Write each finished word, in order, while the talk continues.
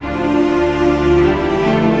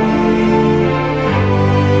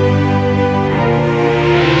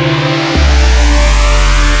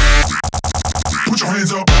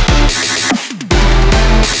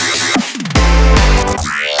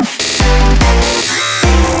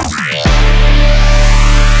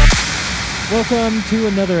Welcome to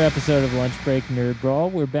another episode of Lunch Break Nerd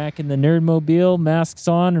Brawl. We're back in the Nerdmobile, masks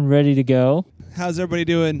on and ready to go. How's everybody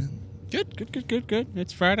doing? Good.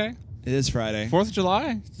 It's Friday. It is Friday. 4th of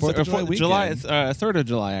July. 4th of July weekend. July. It's 3rd of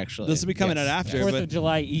July, actually. This will be coming out after. 4th but of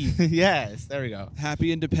July Eve. Yes, there we go.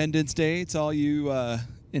 Happy Independence Day to all you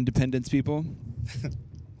Independence people.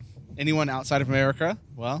 Anyone outside of America?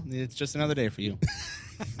 Well, it's just another day for you.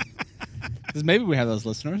 'Cause maybe we have those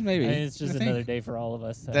listeners. Maybe. And it's just another day for all of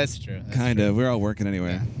us. So. That's true. Kind of. We're all working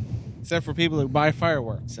anyway. Yeah. Except for people who buy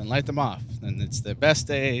fireworks and light them off. And it's the best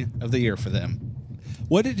day of the year for them.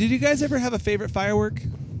 What did you guys ever have a favorite firework?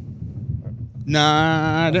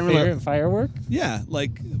 Nah, I didn't Favorite really. firework? Yeah,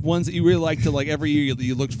 like ones that you really liked to like every year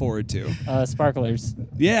you looked forward to. Sparklers.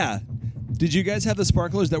 Yeah. Did you guys have the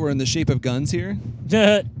sparklers that were in the shape of guns here?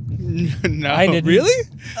 No. I didn't. Really?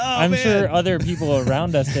 Oh, I'm man. sure other people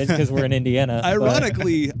around us did because we're in Indiana. but-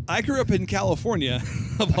 Ironically, I grew up in California,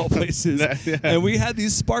 of all places, Yeah. and we had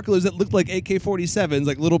these sparklers that looked like AK-47s,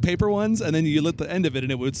 like little paper ones, and then you lit the end of it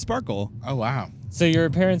and it would sparkle. Oh, wow. So your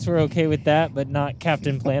parents were okay with that, but not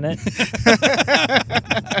Captain Planet?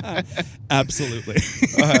 Absolutely.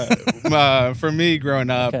 For me, growing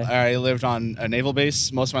up, Okay. I lived on a naval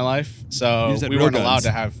base most of my life, so You just had we real weren't allowed guns.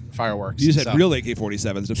 to have fireworks. You just had so- real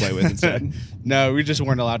AK-47s to play with instead. No, we just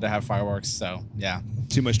weren't allowed to have fireworks, so yeah.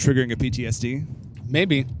 Too much triggering of PTSD.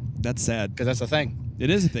 Maybe, That's sad. because that's the thing. It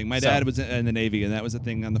is a thing. My So- dad was in the Navy, and that was a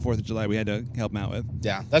thing on the 4th of July we had to help him out with.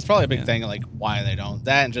 Yeah, that's probably a big Yeah. thing, like, why they don't.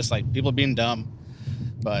 That and just, like, people being dumb.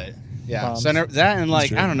 But, yeah. Bombs. So that and, like,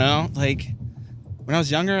 true. I don't know, like, when I was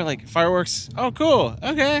younger, like, fireworks, oh, cool,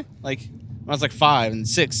 okay. Like, when I was, like, 5 and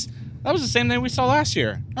 6, that was the same thing we saw last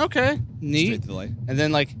year. Okay, neat. Straight to the light. And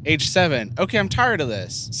then, like, age 7, okay, I'm tired of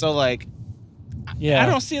this. So, like, Yeah. I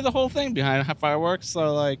don't see the whole thing behind fireworks.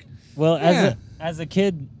 So, like, Well, Yeah. as a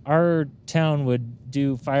kid, our town would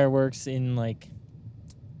do fireworks in like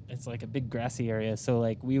it's like a big grassy area. So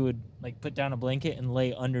like we would like put down a blanket and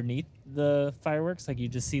lay underneath the fireworks. Like you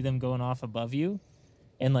just see them going off above you,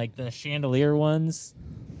 and like the chandelier ones,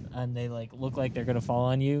 and they like look like they're gonna fall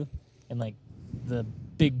on you, and like the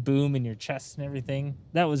big boom in your chest and everything.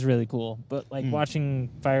 That was really cool. But like watching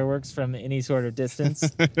fireworks from any sort of distance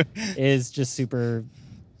is just super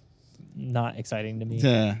not exciting to me.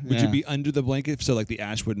 yeah. Would you be under the blanket so like the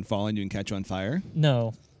ash wouldn't fall on you and catch you on fire?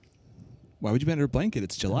 No. Why would you be under a blanket?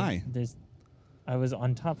 It's July. I was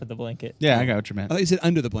on top of the blanket. Yeah, I got what you meant. I thought you said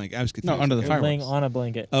under the blanket. I was confused. No, under the I was laying fireworks. on a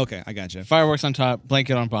blanket. Okay, I gotcha. Fireworks on top,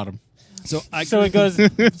 blanket on bottom. So I So it goes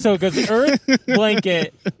earth,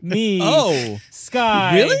 blanket, me, Oh,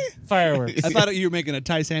 sky, Really? fireworks. I thought you were making a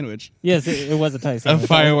Thai sandwich. Yes, it was a Tyson. Of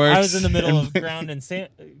fireworks I was in the middle of ground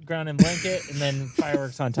and blanket, and then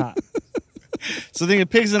fireworks on top. So think of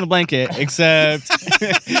pigs in a blanket, except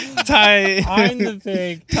Ty. I'm the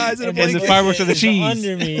pig, Ties in a and blanket. the fireworks are the is cheese.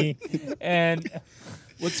 under me, and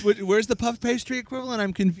Where's the puff pastry equivalent?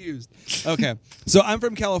 I'm confused. Okay, so I'm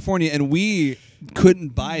from California, and we couldn't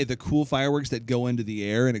buy the cool fireworks that go into the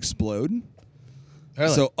air and explode.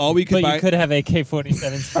 Really? So all we could but buy. you could have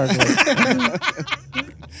AK-47 sparklers.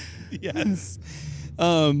 Yes.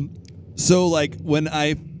 So like when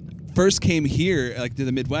I first came here, like to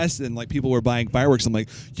the Midwest, and like people were buying fireworks, I'm like,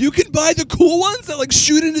 you can buy the cool ones that like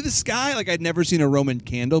shoot into the sky. Like I'd never seen a Roman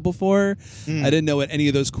candle before. I didn't know what any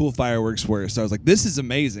of those cool fireworks were. So I was like, this is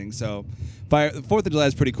amazing. So the 4th of July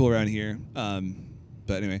is pretty cool around here.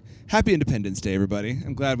 But anyway, happy Independence Day, everybody.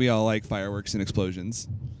 I'm glad we all like fireworks and explosions.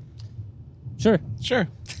 Sure. Sure.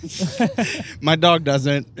 My dog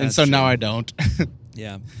doesn't, and That's so true. now I don't.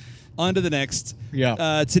 Yeah. On to the next.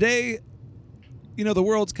 Yeah. Today, the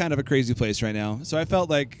world's kind of a crazy place right now. So I felt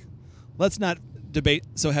like let's not debate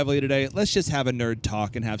so heavily today. Let's just have a nerd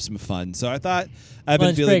talk and have some fun. So I thought I've been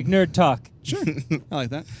Lunch feeling break, nerd talk. Sure. I like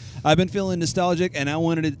that. I've been feeling nostalgic, and I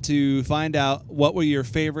wanted to find out what were your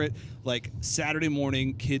favorite like Saturday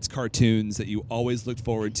morning kids cartoons that you always looked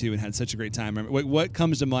forward to and had such a great time. What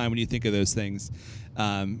comes to mind when you think of those things?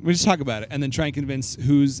 We just talk about it and then try and convince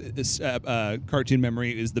whose cartoon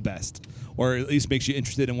memory is the best, or at least makes you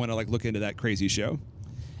interested and want to like look into that crazy show.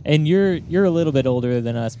 And you're a little bit older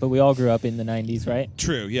than us, but we all grew up in the 90s, right?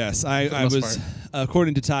 True. Yes, For I the most was.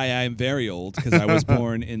 According to Ty, I am very old because I was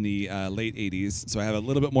born in the late '80s, so I have a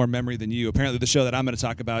little bit more memory than you. Apparently, the show that I'm going to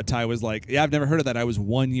talk about, Ty was like, "Yeah, I've never heard of that. I was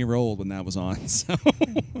 1 year old when that was on, so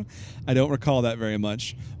I don't recall that very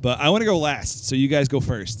much." But I want to go last, so you guys go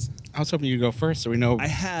first. I was hoping you'd go first, so we know.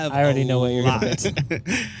 I already know what you're gonna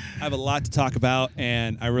I have a lot to talk about,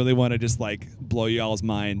 and I really want to just like blow y'all's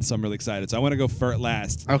mind. So I'm really excited. So I want to go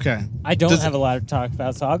last. Okay. I don't Does have a lot to talk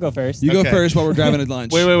about, so I'll go first. You Okay. go first while we're driving to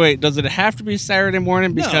lunch. Wait. Does it have to be Saturday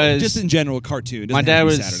morning? No, Because just in general, cartoon. It doesn't my have dad to be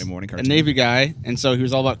was Saturday morning a cartoon. Navy guy, and so he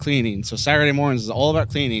was all about cleaning. So Saturday mornings is all about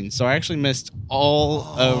cleaning. So I actually missed all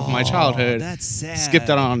of my childhood. That's sad. Skipped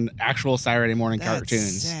out on actual Saturday morning That's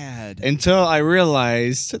cartoons. sad. Until I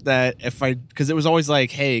realized that because it was always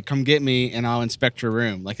like, hey, come get me and I'll inspect your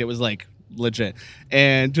room. Like, it was like legit.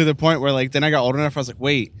 And to the point where, like, then I got old enough, I was like,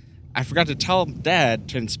 wait, I forgot to tell Dad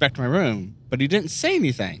to inspect my room, but he didn't say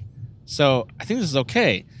anything. So I think this is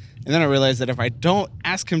okay. And then I realized that if I don't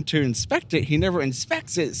ask him to inspect it, he never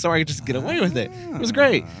inspects it, so I could just get away with it. It was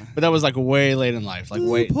great. But that was like way late in life, like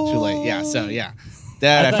way too late. Yeah, so yeah.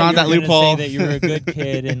 Dad, I thought found you that were gonna loophole. Say that you were a good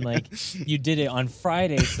kid and like you did it on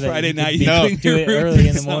Friday, so that Friday you could night, be- you do it clean your early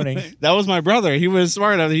in the room morning. something. That was my brother. He was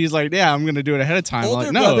smart enough. He's like, yeah, I'm going to do it ahead of time. I'm Older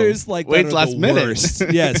like, no, brothers like wait that till are last the minute. worst.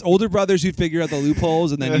 Yes, older brothers who figure out the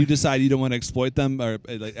loopholes and then you decide you don't want to exploit them. Or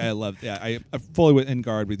like, I'm fully in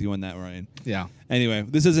guard with you on that, Ryan. Yeah. Anyway,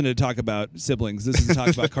 this isn't to talk about siblings. This is to talk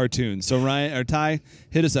about cartoons. So Ryan or Ty,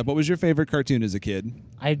 hit us up. What was your favorite cartoon as a kid?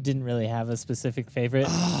 I didn't really have a specific favorite.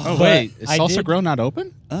 Oh, but wait. Is I Salsa did- Grill not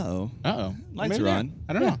open? Uh-oh. Uh-oh. Lights Maybe are not. on.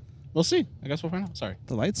 I don't know. We'll see. I guess we'll find out. Sorry.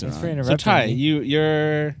 The lights are Thanks for on. interrupting So, Ty, me.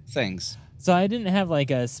 your things. So I didn't have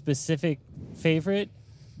like a specific favorite,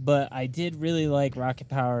 but I did really like Rocket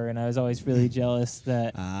Power, and I was always really jealous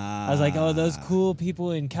that I was like, oh, those cool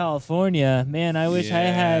people in California. Man, I wish I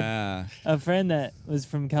had a friend that was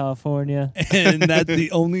from California. And that's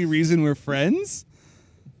the only reason we're friends?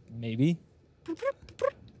 Maybe.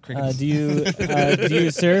 Crickets. Do you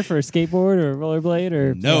surf or skateboard or rollerblade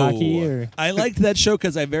or play No. hockey or? I liked that show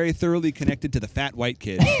because I very thoroughly connected to the fat white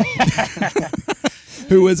kid.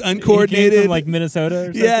 Who was He came uncoordinated. from like Minnesota or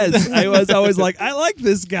something? Yes, I was always like, I like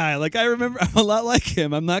this guy. Like, I remember I'm a lot like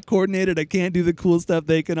him. I'm not coordinated. I can't do the cool stuff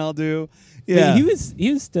they can all do. But Yeah.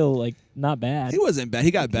 he was still like not bad. He wasn't bad.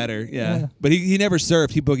 He got better. Yeah. Yeah. But he never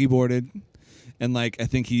surfed. He boogie boarded. And like, I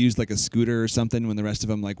think he used like a scooter or something when the rest of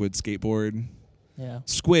them like would skateboard. Yeah.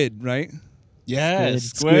 Squid, right? Yes.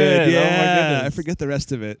 Squid. Oh, my Yeah. goodness. I forget the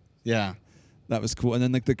rest of it. Yeah. That was cool. And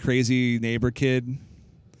then like the crazy neighbor kid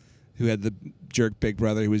who had the jerk big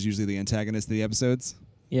brother who was usually the antagonist of the episodes.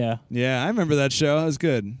 Yeah. Yeah, I remember that show. That was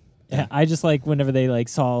good. Yeah, I just like whenever they like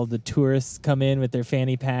saw the tourists come in with their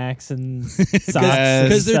fanny packs and socks.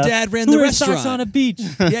 Because their dad ran the Tourist restaurant. socks on a beach.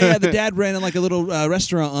 yeah, the dad ran in like a little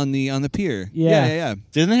restaurant on the pier. Yeah. yeah.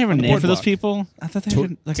 Didn't they have a On the name for those boardwalk. people? I thought they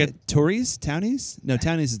had like a. Tories? Townies? No,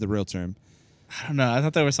 townies is the real term. I don't know. I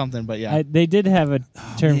thought there was something, but yeah. They did have a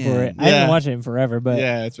term for man. it. I Yeah. haven't watched it in forever, but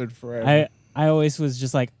yeah, it's been forever. I always was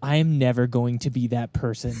just like, I'm never going to be that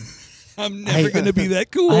person. I'm never going to be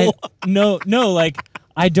that cool. No, like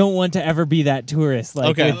I don't want to ever be that tourist. Like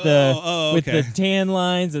Okay. with the with okay. the tan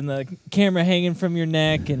lines and the camera hanging from your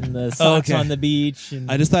neck and the socks Okay. on the beach.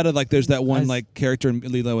 And I just thought of like there's that one was- like character in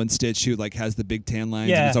Lilo and Stitch who like has the big tan lines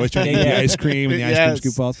and Yeah. he's always trying to eat the Yeah. ice cream and the ice Yes. cream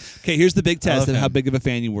scoop balls. Okay, here's the big test love of how him. big of a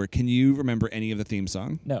fan you were. Can you remember any of the theme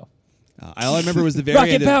song? no. All I remember was the very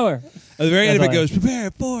Rocket end. Power. At the very end of it That's goes,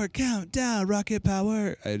 prepare for countdown, rocket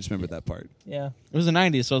power. I just remember that part. Yeah. It was the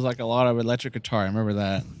 90s, so it was like a lot of electric guitar. I remember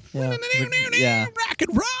that. Yeah. Yeah. Rock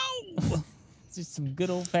and roll. It's just some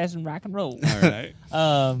good old fashioned rock and roll. All right.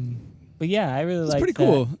 But yeah, I really It's like pretty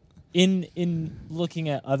cool. In looking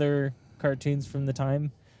at other cartoons from the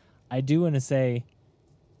time, I do want to say,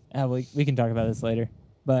 we can talk about this later,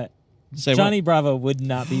 but Say Johnny Bravo would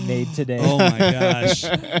not be made today. Oh my gosh.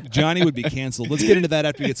 Johnny would be canceled. Let's get into that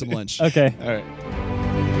after we get some lunch. Okay. All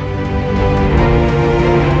right.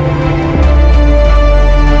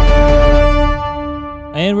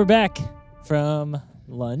 And we're back from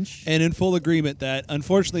lunch. And in full agreement that,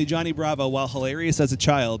 unfortunately, Johnny Bravo, while hilarious as a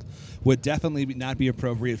child, would definitely not be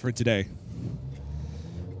appropriate for today.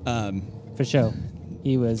 For sure.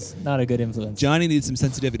 He was not a good influence. Johnny needs some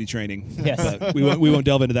sensitivity training. Yes. But we won't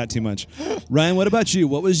delve into that too much. Ryan, what about you?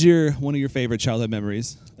 What was one of your favorite childhood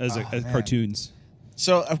memories as man. cartoons?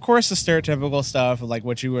 So, of course, the stereotypical stuff of like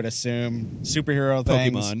what you would assume superhero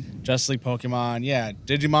things. Pokemon. Justice League, Pokemon. Yeah.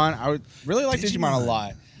 Digimon. I would really like Digimon a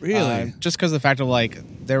lot. Really? Just because of the fact of like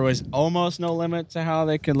there was almost no limit to how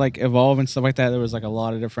they could like evolve and stuff like that. There was like a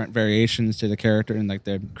lot of different variations to the character and like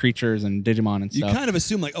the creatures and Digimon and You stuff. kind of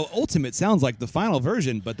assume like, oh, Ultimate sounds like the final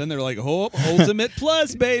version, but then they're like, oh, Ultimate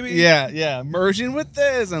Plus, baby. Yeah, merging with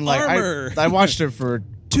this and like Armor. I watched it for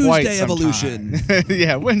Tuesday quite some Evolution. time.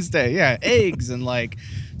 Yeah, Wednesday. Yeah, eggs and like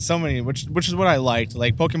so many, which is what I liked.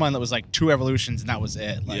 Like Pokemon that was like 2 evolutions and that was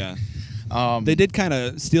it. Like, Yeah. Um, They did kind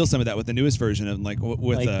of steal some of that with the newest version of like with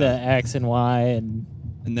like the X and Y and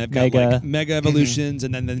And they've got Mega. like Mega Evolutions,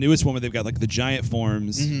 and then the newest one where they've got like the giant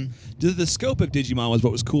forms. The scope of Digimon was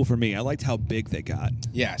what was cool for me. I liked how big they got.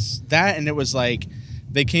 Yes, that, and it was like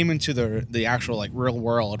they came into the actual like real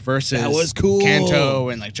world versus That was cool. Kanto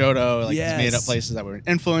and like Johto, like these Yes. made up places that were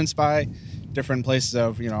influenced by different places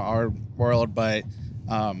of our world. But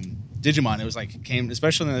Digimon, it was like came,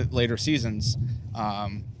 especially in the later seasons.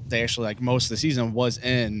 They actually like most of the season was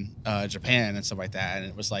in Japan and stuff like that, and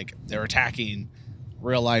it was like they were attacking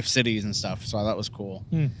real life cities and stuff. So that was cool.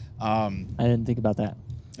 I didn't think about that.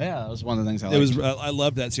 Yeah, that was one of the things I liked. It was. I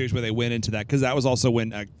loved that series where they went into that because that was also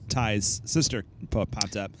when Ty's sister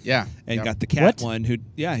popped up. Yeah, and yep. got the cat What? one. Who?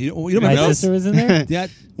 Yeah, you don't My remember those? sister was in there. Yeah,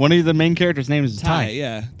 One of the main characters' names is Ty. Ty.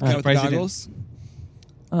 Yeah, Oh. guy with the Surprised you didn't- goggles.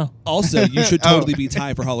 Oh, Also, you should totally Oh. be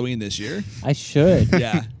Ty for Halloween this year. I should.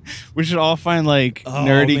 Yeah, We should all find like Oh,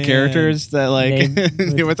 nerdy man. characters that like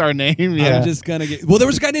Name- with our name. Yeah, I'm just gonna get. Well, there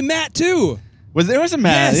was a guy named Matt too. there was a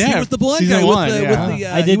Matt? Yes, yeah, he was the blonde season guy one, with the. yeah. With the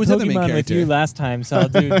I he did was the other main Pokemon with character. you last time, so I'll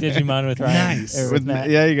do Digimon with Ryan. Nice. Or with Matt.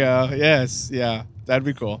 There you go. Yes, yeah, that'd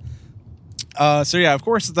be cool. So yeah, of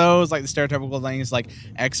course, those like the stereotypical things like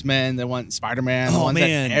X-Men, they want Spider-Man, the Oh, ones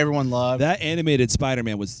man. that everyone loved. That animated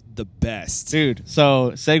Spider-Man was the best. Dude,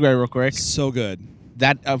 so segue real quick. So good.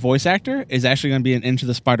 That voice actor is actually going to be in Into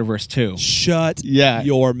the Spider-Verse 2. Shut Yeah,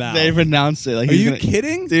 your mouth. They've announced it. Like, Are he's you gonna-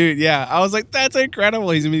 kidding? Dude, yeah. I was like, that's incredible.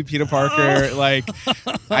 He's gonna be Peter Parker. Like,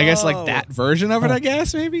 I guess like that version of it. I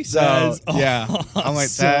guess maybe. So That is yeah, I'm like,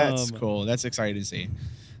 that's awesome. cool. That's exciting to see.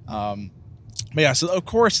 But yeah, so of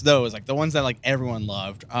course those like the ones that like everyone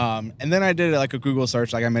loved. And then I did like a Google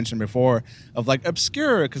search, like I mentioned before, of like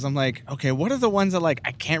obscure because I'm like, okay, what are the ones that like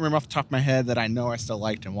I can't remember off the top of my head that I know I still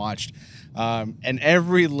liked and watched. And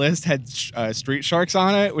every list had Street Sharks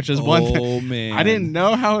on it, which is one. Oh, man. I didn't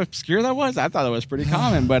know how obscure that was. I thought it was pretty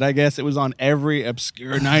common, but I guess it was on every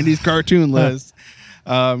obscure '90s cartoon list.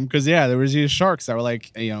 Because yeah, there was these sharks that were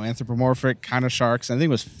like anthropomorphic kind of sharks. I think it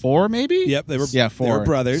was 4 maybe. Yep, they were. Yeah, They were 4.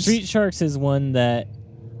 brothers. Street Sharks is one that,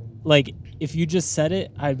 like, if you just said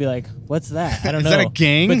it, I'd be like, "What's that?" I don't Is know. that a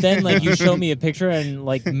gang? But then, like, you show me a picture and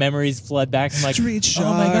like memories flood back. I'm like, Street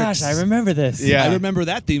 "Oh my gosh, Sharks. I remember this." Yeah. I remember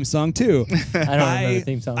that theme song too. I don't remember the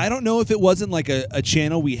theme song. I don't know if it wasn't like a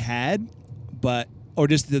channel we had, but or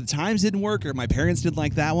just the times didn't work, or my parents didn't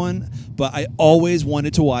like that one. But I always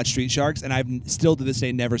wanted to watch Street Sharks, and I've still to this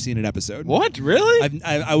day never seen an episode. What really?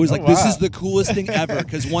 I was Oh, like, this wow. is the coolest thing ever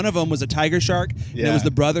because one of them was a tiger shark, and it Yeah. was the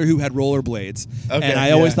brother who had rollerblades. Okay, and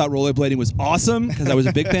I always yeah. thought rollerblading was awesome because I was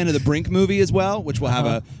a big fan of the Brink movie as well, which will have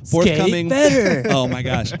a Skate forthcoming. better. Oh my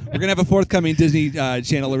gosh, we're gonna have a forthcoming Disney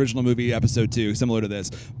Channel original movie episode 2, similar to this,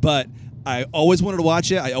 but. I always wanted to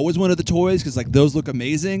watch it. I always wanted the toys because like those look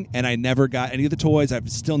amazing, and I never got any of the toys. I've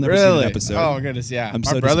still never seen really? an episode. Oh goodness, yeah. I'm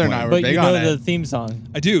My so brother and I disappointed. were But big you on know it. the theme song.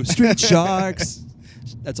 I do. Street Sharks.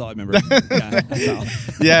 That's all I remember. Yeah, that's all.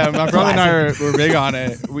 Yeah, my brother and I were big on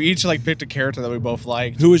it. We each like picked a character that we both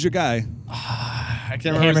liked. Who was your guy? I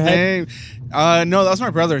can't remember his Hammerhead? name. No, that was my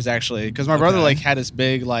brother's actually, because my brother Okay. like had this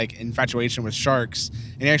big like infatuation with sharks,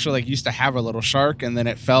 and he actually like used to have a little shark, and then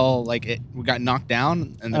it fell like it got knocked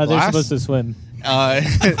down in the Oh, they're glass. supposed to swim.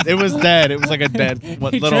 It was dead. It was like a dead He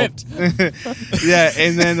little. tripped. Yeah,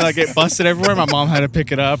 and then like it busted everywhere. My mom had to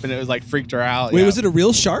pick it up, and it was like freaked her out. Wait, yeah. was it a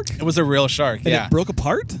real shark? It was a real shark. And Yeah, it broke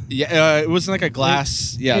apart? yeah. It wasn't like a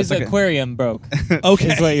glass. Yeah, His it's like aquarium broke.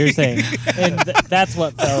 Okay. Is what you're saying, and that's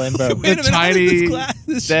what fell and broke. Wait a the minute, how did this tiny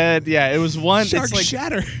glass- dead. Yeah, it was one. Shark It's like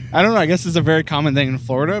shatter. I don't know. I guess it's a very common thing in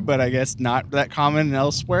Florida, but I guess not that common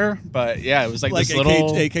elsewhere. But yeah, it was like, Like this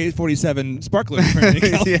little. AK-47 sparkler. apparently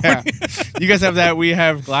in Yeah, California. you guys have that. We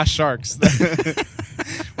have glass sharks,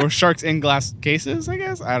 or sharks in glass cases. I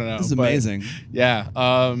guess I don't know. This is but amazing. Yeah,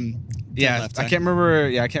 yeah. left I eye. can't remember.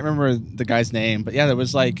 Yeah, I can't remember the guy's name, but yeah, there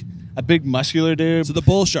was like a big muscular dude. So the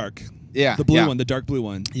bull shark. yeah, The blue yeah. one, the dark blue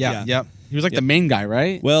one. Yeah, yep. He was like Yep. the main guy,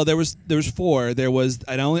 right? Well, there was 4. There was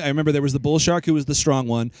I remember there was the bull shark who was the strong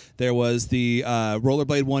one. There was the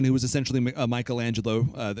rollerblade one who was essentially Michelangelo,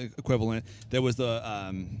 the equivalent. There was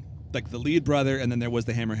the like the lead brother, and then there was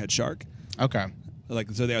the hammerhead shark. Okay. Like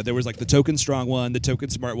so, there was like the token strong one, the token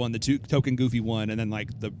smart one, the token goofy one, and then like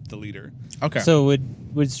the leader. Okay. So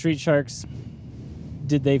would Street Sharks?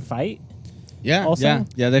 Did they fight? yeah, also?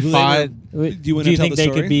 yeah. They Well, fought. Do you wanna Do you tell think the they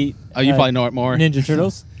story? could beat? Oh, you probably know it more. Ninja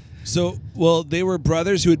Turtles. So, well, they were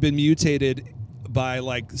brothers who had been mutated by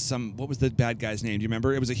like what was the bad guy's name? Do you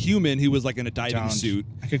remember? It was a human who was like in a diving Don't. suit.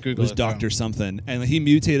 I could It Google was it, though. Doctor something, and he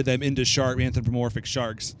mutated them into anthropomorphic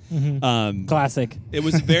sharks. Classic. It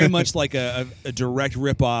was very much like a direct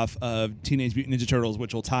ripoff of Teenage Mutant Ninja Turtles,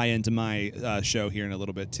 which will tie into my show here in a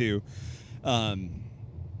little bit too.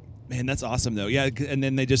 Man, that's awesome though. Yeah, and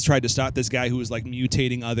then they just tried to stop this guy who was like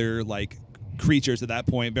mutating other like creatures at that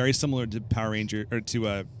point, very similar to Power Ranger or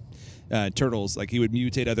to Turtles. Like he would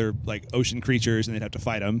mutate other like ocean creatures, and they'd have to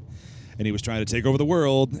fight him. And he was trying to take over the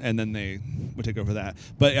world, and then they would take over that.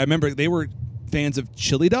 But I remember they were fans of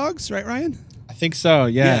chili dogs, right, Ryan? I think so.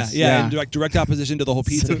 Yes. Yeah. And like direct opposition to the whole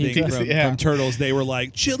pizza thing Pizza, from Turtles. They were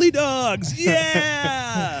like chili dogs.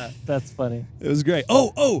 Yeah, That's funny. it was great.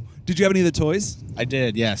 Oh, did you have any of the toys? I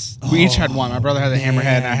did. Yes. We each had one. My brother had the hammerhead,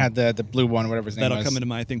 and I had the blue one, whatever his name That'll was. come into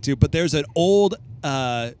my thing too. But there's an old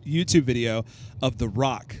YouTube video of The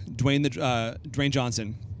Rock, Dwayne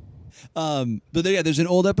Johnson. But there's an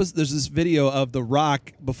old episode. There's this video of The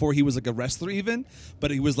Rock before he was like a wrestler, even,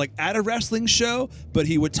 but he was like at a wrestling show. But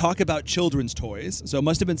he would talk about children's toys. So it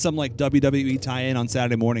must have been some like WWE tie-in on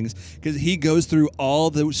Saturday mornings because he goes through all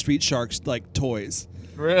the Street Sharks like toys.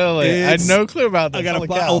 Really? I had It's- no clue about this. I gotta. Holy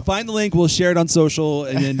cow. I'll find the link. We'll share it on social,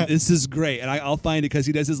 and then this is great. And I'll find it because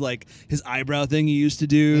he does his like his eyebrow thing he used to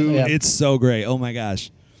do. Yeah. It's so great. Oh my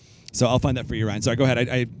gosh. So I'll find that for you, Ryan. Sorry, go ahead.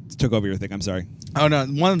 I took over your thing. I'm sorry. Oh no!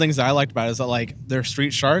 One of the things that I liked about it is that like they're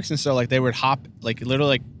street sharks, and so like they would hop, like literally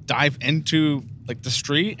like dive into like the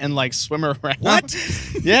street and like swim around. What?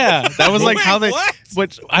 Yeah, that was like Wait, how they. what?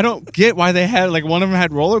 Which I don't get why they had like one of them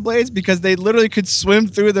had rollerblades because they literally could swim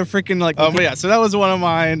through the freaking like. Oh but yeah, so that was one of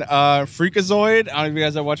mine. Freakazoid. I don't know if you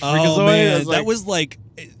guys have watched Freakazoid. Oh man, It that was like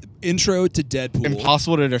intro to Deadpool.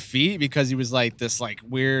 impossible to defeat because he was like this like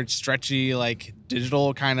weird stretchy like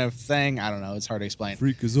digital kind of thing. I don't know. It's hard to explain.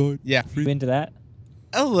 Freakazoid. Yeah. You into that?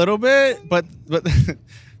 A little bit, but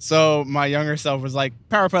so my younger self was like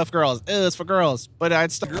Powerpuff Girls, it's for girls. But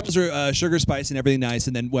I'd start. Girls are Sugar Spice and Everything Nice,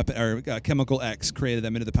 and then Chemical X created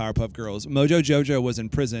them into the Powerpuff Girls. Mojo Jojo was in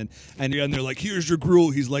prison, and they're like, "Here's your gruel."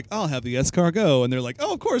 He's like, "I'll have the escargot," and they're like,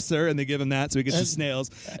 "Oh, of course, sir." And they give him that, so he gets the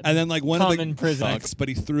snails. And then like one of the Common prison. fucks, but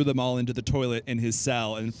he threw them all into the toilet in his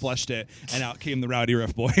cell and flushed it, and out came the Rowdy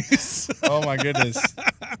Rough Boys. Oh my goodness.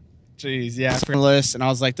 Jeez, yeah. List, and I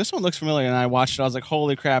was like, this one looks familiar, and I watched it. I was like,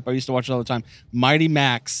 holy crap! I used to watch it all the time. Mighty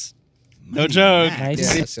Max. No joke. Max.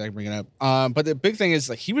 Yeah, let's see if I can bring it up. But the big thing is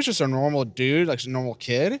like he was just a normal dude, like a normal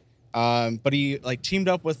kid. But he like teamed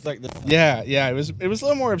up with like it was a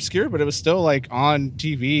little more obscure, but it was still like on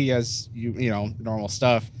TV as you know normal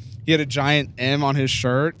stuff. He had a giant M on his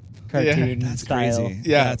shirt. Cartoon That's style. crazy.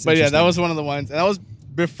 Yeah, That's but yeah, that interesting. was one of the ones, and that was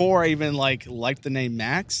before I even like liked the name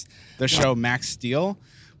Max. The show Max Steel,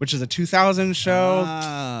 which is a 2000 show.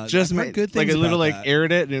 Just Just heard good like things it literally about like that.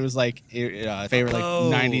 aired it, and it was like favorite like Oh.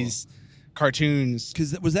 90s cartoons.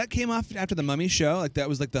 Because that came off after the Mummy show, like that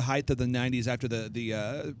was like the height of the '90s after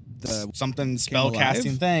the Something spell alive?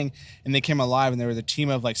 casting thing, and they came alive, and they were the team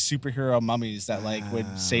of like superhero mummies that like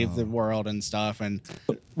would save the world and stuff. And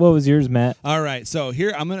What was yours, Matt? All right, so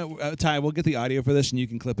here I'm gonna Ty. We'll get the audio for this, and you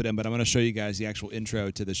can clip it in. But I'm gonna show you guys the actual intro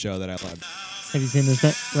to the show that I loved. Have you seen this,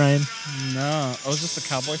 Matt? Ryan? no, oh, was this the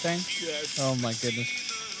cowboy thing? Yes. Oh my goodness.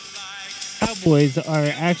 Cowboys are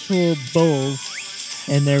actual bulls,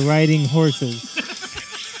 and they're riding horses.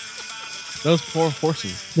 Those poor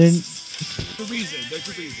horses. They're The reason, there's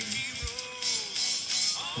a reason.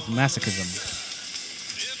 It's masochism.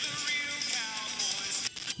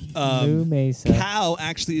 Moo Mesa. COW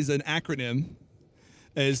actually is an acronym.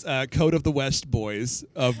 Is Code of the West Boys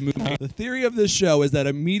of movie. The theory of this show is that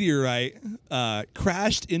a meteorite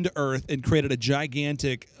crashed into Earth and created a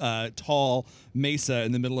gigantic, tall mesa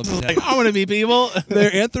in the middle of the desert. I want to be people.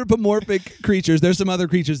 They're anthropomorphic creatures. There's some other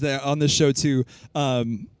creatures that on this show too.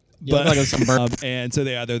 look like some bird. And so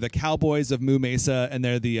they're the Cowboys of Moo Mesa, and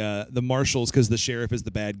they're the Marshals because the sheriff is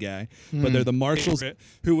the bad guy. But they're the Marshals,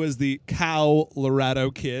 who was the Cow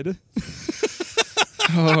Laredo Kid.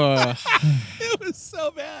 It was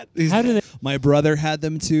so bad. How do they? My brother had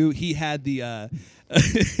them too. He had the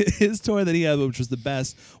his toy that he had, which was the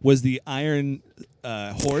best, was the Iron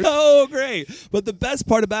Horse. Oh, great! But the best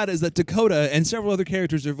part about it is that Dakota and several other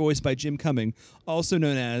characters are voiced by Jim Cumming, also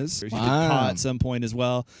known as he did Wow. Paw at some point as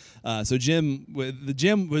well. So Jim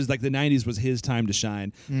was like the '90s was his time to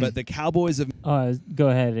shine. But the Cowboys of Go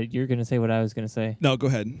ahead. You're gonna say what I was gonna say. no, go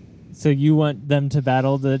ahead. So you want them to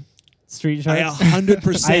battle the Street I Sharks?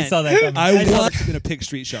 100%. I saw that coming. I was gonna pick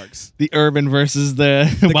Street Sharks. The urban versus the,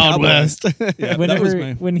 Wild cowboy. West. Yeah,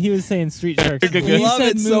 Whenever when he was saying Street Sharks, Good, when good. he Love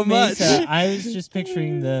said it so Moo much. Mesa, I was just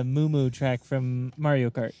picturing the Moo Moo track from Mario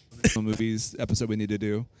Kart. Movies episode we need to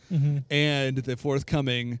do, Mm-hmm. and the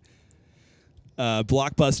forthcoming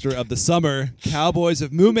blockbuster of the summer, Cowboys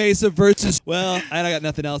of Moo Mesa versus. Well, I got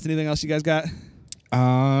nothing else. Anything else you guys got?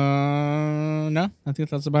 No, I think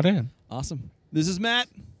that's about it. Awesome. This is Matt.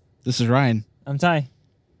 This is Ryan. I'm Ty.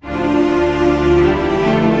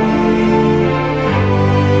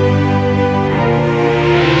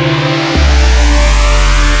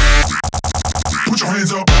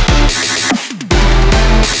 hands up.